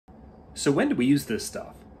So when do we use this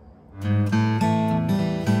stuff?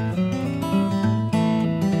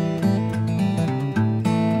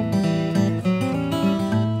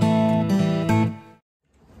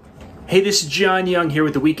 Hey, this is John Young here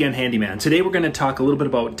with the Weekend Handyman. Today we're going to talk a little bit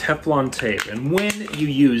about Teflon tape and when you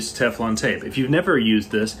use Teflon tape. If you've never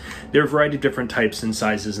used this, there are a variety of different types and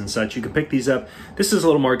sizes and such. You can pick these up. This is a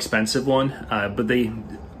little more expensive one, but they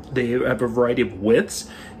have a variety of widths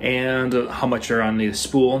and how much are on the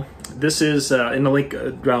spool. This is in the link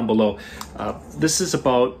down below. This is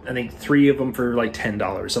about, I think, 3 of them for like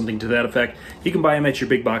 $10, something to that effect. You can buy them at your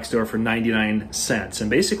big box store for 99 cents. And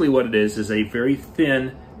basically what it is a very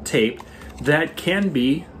thin tape that can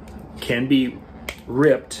be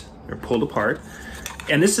ripped or pulled apart,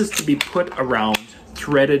 and this is to be put around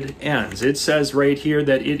threaded ends. It says right here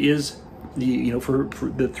that it is for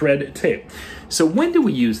the thread tape. So when do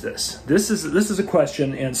we use this? This is a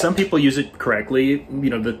question, and some people use it correctly,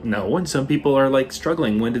 no, and some people are like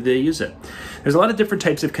struggling. When did they use it? There's a lot of different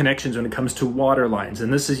types of connections when it comes to water lines,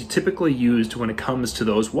 and this is typically used when it comes to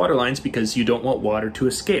those water lines because you don't want water to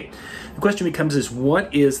escape. The question becomes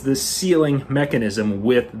what is the sealing mechanism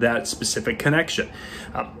with that specific connection?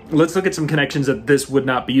 Let's look at some connections that this would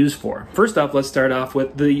not be used for. First off, let's start off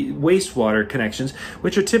with the wastewater connections,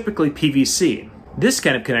 which are typically PVC. This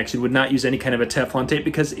kind of connection would not use any kind of a Teflon tape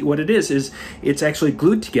because what it is it's actually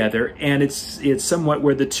glued together, and it's somewhat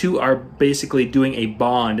where the two are basically doing a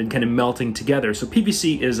bond and kind of melting together. So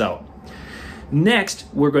PVC is out. Next,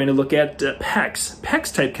 we're going to look at PEX.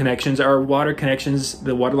 PEX type connections are water connections,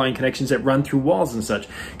 the water line connections that run through walls and such,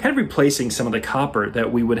 kind of replacing some of the copper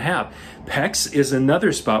that we would have. PEX is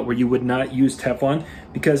another spot where you would not use Teflon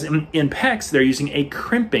because in PEX, they're using a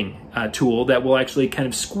crimping tool that will actually kind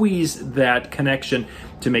of squeeze that connection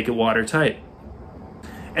to make it watertight.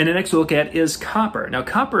 And the next we'll look at is copper. Now,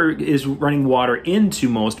 copper is running water into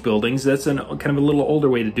most buildings. That's kind of a little older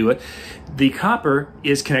way to do it. The copper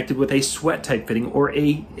is connected with a sweat type fitting or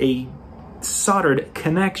a soldered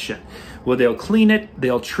connection. Well, they'll clean it,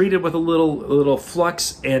 they'll treat it with a little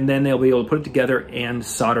flux, and then they'll be able to put it together and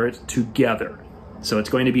solder it together. So it's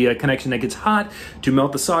going to be a connection that gets hot to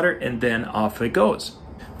melt the solder, and then off it goes.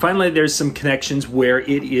 Finally, there's some connections where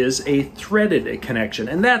it is a threaded connection,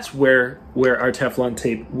 and that's where our Teflon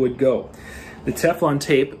tape would go. The Teflon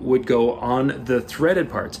tape would go on the threaded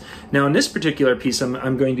parts. Now, in this particular piece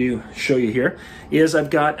I'm going to show you here is I've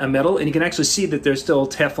got a metal, and you can actually see that there's still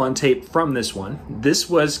Teflon tape from this one. This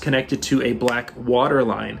was connected to a black water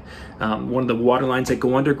line, one of the water lines that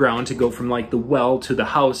go underground to go from like the well to the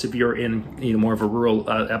house if you're in more of a rural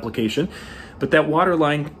application. But that water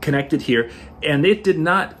line connected here, and it did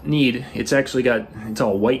not need, it's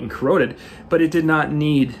all white and corroded, but it did not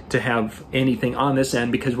need to have anything on this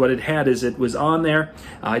end because what it had is it was on there.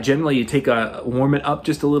 Generally, you warm it up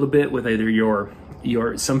just a little bit with either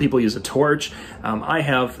some people use a torch. I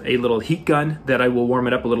have a little heat gun that I will warm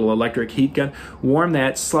it up, a little electric heat gun. Warm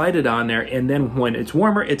that, slide it on there, and then when it's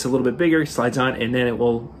warmer, it's a little bit bigger, slides on, and then it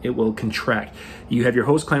will contract. You have your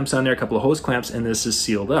hose clamps on there, a couple of hose clamps, and this is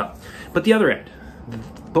sealed up. But the other end,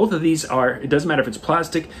 both of these it doesn't matter if it's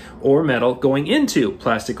plastic or metal, going into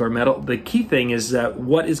plastic or metal, the key thing is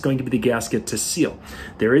what is going to be the gasket to seal.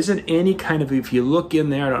 There isn't any kind of, if you look in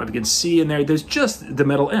there, I don't know if you can see in there, there's just the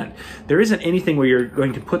metal end. There isn't anything where you're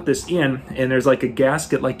going to put this in and there's like a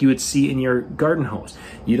gasket like you would see in your garden hose.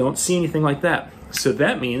 You don't see anything like that. So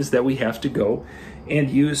that means that we have to go and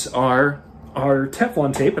use our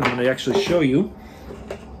Teflon tape, and I'm going to actually show you.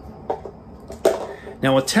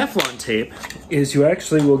 Now, with Teflon tape is you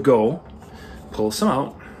actually will go, pull some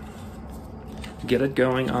out, get it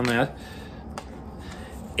going on that,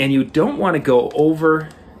 and you don't want to go over,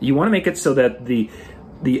 you want to make it so that the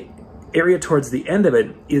area towards the end of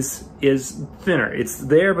it is thinner. It's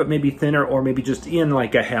there, but maybe thinner, or maybe just in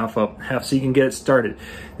like a half so you can get it started.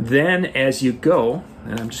 Then as you go,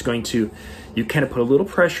 and I'm just going to, you kind of put a little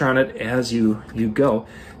pressure on it as you go,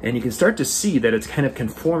 and you can start to see that it's kind of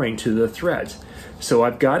conforming to the threads. So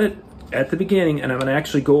I've got it at the beginning, and I'm going to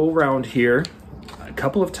actually go around here a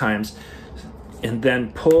couple of times and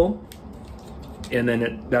then pull, and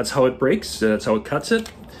then that's how it breaks, that's how it cuts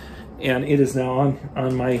it, and it is now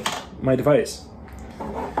on my device.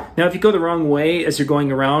 Now, if you go the wrong way as you're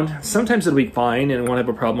going around, sometimes it'll be fine and it won't have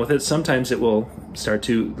a problem with it. Sometimes it will start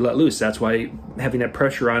to let loose. That's why having that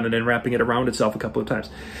pressure on it and wrapping it around itself a couple of times.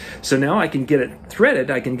 So now I can get it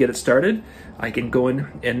threaded, I can get it started, I can go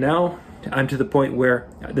in, and now I'm to the point where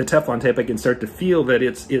the Teflon tape, I can start to feel that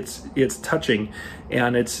it's touching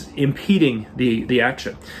and it's impeding the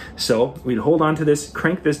action. So we'd hold on to this,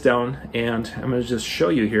 crank this down, and I'm going to just show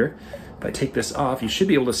you here. If I take this off, you should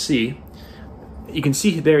be able to see you can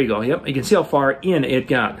see, there you go, yep, you can see how far in it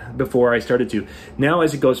got before I started to. Now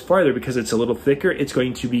as it goes farther, because it's a little thicker, it's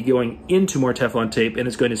going to be going into more Teflon tape, and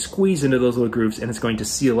it's going to squeeze into those little grooves, and it's going to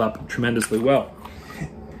seal up tremendously well.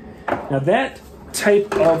 Now that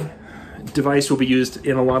type of device will be used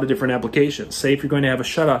in a lot of different applications. Say if you're going to have a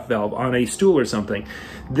shutoff valve on a stool or something.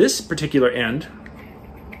 This particular end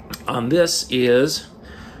on this is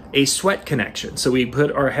a sweat connection. So we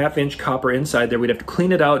put our 1/2 inch copper inside there. We'd have to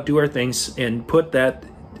clean it out, do our things, and put that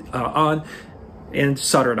on and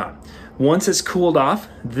solder it on. Once it's cooled off,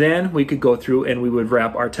 then we could go through and we would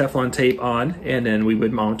wrap our Teflon tape on, and then we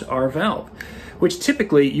would mount our valve, which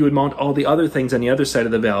typically you would mount all the other things on the other side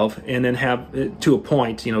of the valve and then have it to a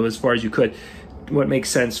point, you know, as far as you could, what makes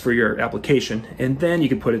sense for your application. And then you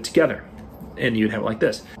could put it together and you'd have it like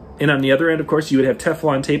this. And on the other end, of course, you would have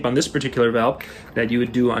Teflon tape on this particular valve that you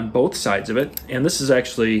would do on both sides of it. And this is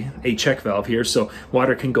actually a check valve here, so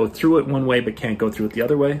water can go through it one way but can't go through it the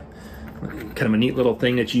other way. Kind of a neat little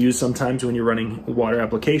thing that you use sometimes when you're running water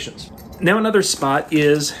applications. Now another spot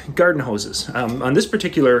is garden hoses. On this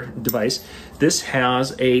particular device, this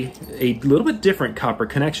has a little bit different copper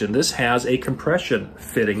connection. This has a compression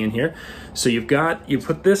fitting in here. So you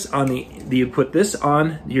put this on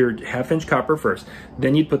your 1/2 inch copper first,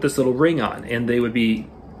 then you'd put this little ring on, and they would be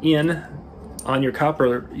in on your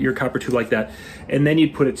copper tube like that, and then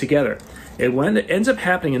you'd put it together. And when it ends up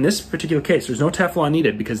happening in this particular case, there's no Teflon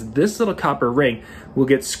needed, because this little copper ring will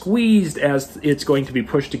get squeezed as it's going to be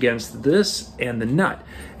pushed against this and the nut.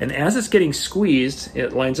 And as it's getting squeezed,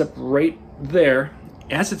 it lines up right there.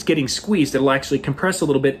 As it's getting squeezed, it'll actually compress a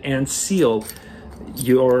little bit and seal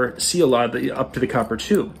your seal up to the copper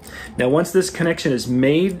tube. Now once this connection is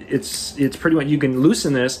made, it's pretty much, you can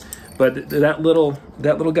loosen this, but that little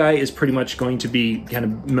guy is pretty much going to be kind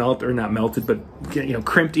of not melted, but you know,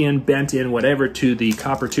 crimped in, bent in, whatever, to the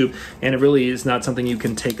copper tube, and it really is not something you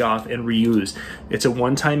can take off and reuse. It's a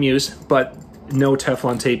one-time use, but no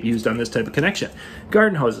Teflon tape used on this type of connection.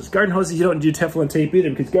 Garden hoses. Garden hoses, you don't do Teflon tape either,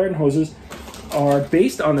 because garden hoses are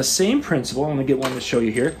based on the same principle. I'm gonna get one to show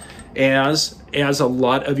you here, as a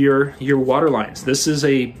lot of your water lines. This is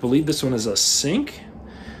I believe this one is a sink.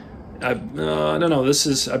 No, this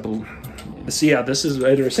is, this is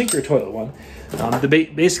either a sink or a toilet one.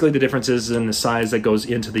 Basically the difference is in the size that goes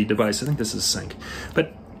into the device. I think this is a sink.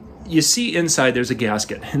 But you see inside there's a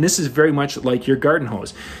gasket, and this is very much like your garden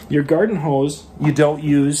hose. Your garden hose, you don't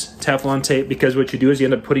use Teflon tape, because what you do is you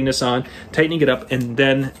end up putting this on, tightening it up, and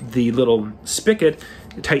then the little spigot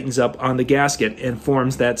tightens up on the gasket and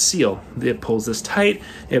forms that seal. It pulls this tight,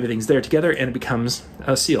 everything's there together, and it becomes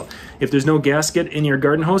a seal. If there's no gasket in your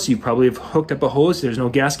garden hose, you probably have hooked up a hose, there's no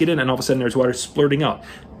gasket in, and all of a sudden there's water splurting out.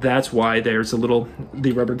 That's why there's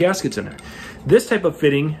the rubber gaskets in there. This type of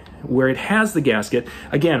fitting, where it has the gasket,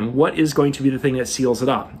 again, what is going to be the thing that seals it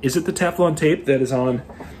off? Is it the Teflon tape that is on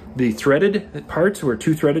the threaded parts, where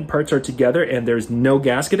 2 threaded parts are together and there's no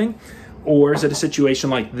gasketing? Or is it a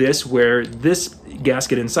situation like this, where this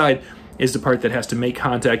gasket inside is the part that has to make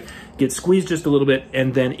contact, get squeezed just a little bit,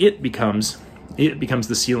 and then it becomes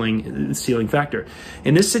the sealing factor?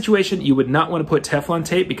 In this situation, you would not want to put Teflon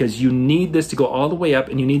tape, because you need this to go all the way up,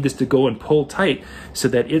 and you need this to go and pull tight so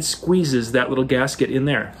that it squeezes that little gasket in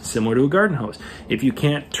there, similar to a garden hose. If you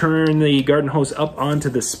can't turn the garden hose up onto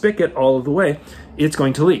the spigot all of the way, it's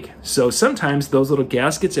going to leak. So sometimes those little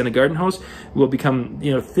gaskets in a garden hose will become,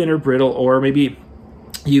 you know, thinner, brittle, or maybe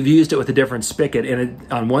you've used it with a different spigot, and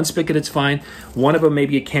on one spigot it's fine. One of them,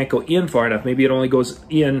 maybe it can't go in far enough. Maybe it only goes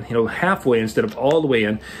in, you know, halfway instead of all the way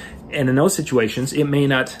in. And in those situations, it may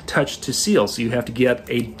not touch to seal, so you have to get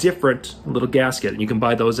a different little gasket. And you can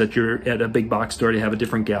buy those at a big box store to have a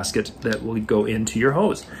different gasket that will go into your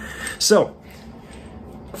hose. So,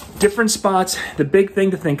 different spots. The big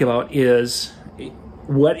thing to think about is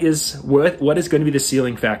what is going to be the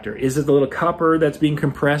sealing factor? Is it the little copper that's being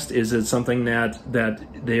compressed? Is it something that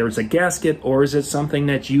there's a gasket, or is it something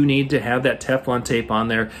that you need to have that Teflon tape on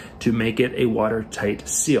there to make it a watertight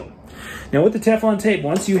seal? Now with the Teflon tape,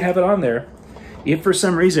 once you have it on there, if for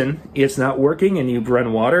some reason it's not working and you've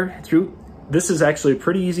run water through, this is actually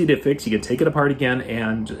pretty easy to fix. You can take it apart again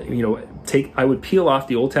and, you know, I would peel off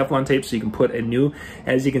the old Teflon tape so you can put a new.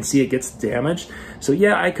 As you can see, it gets damaged. So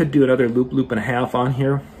yeah, I could do another loop and a half on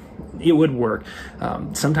here. It would work.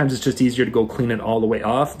 Sometimes it's just easier to go clean it all the way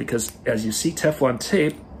off, because as you see, Teflon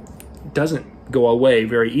tape doesn't go away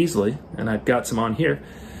very easily, and I've got some on here.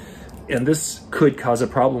 And this could cause a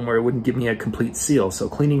problem where it wouldn't give me a complete seal. So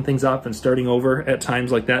cleaning things off and starting over at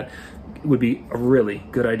times like that would be a really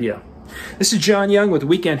good idea. This is John Young with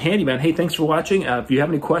Weekend Handyman. Hey, thanks for watching. If you have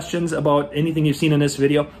any questions about anything you've seen in this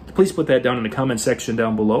video, please put that down in the comment section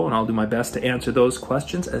down below, and I'll do my best to answer those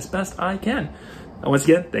questions as best I can. Once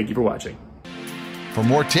again, thank you for watching. For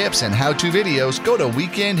more tips and how-to videos, go to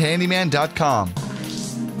weekendhandyman.com.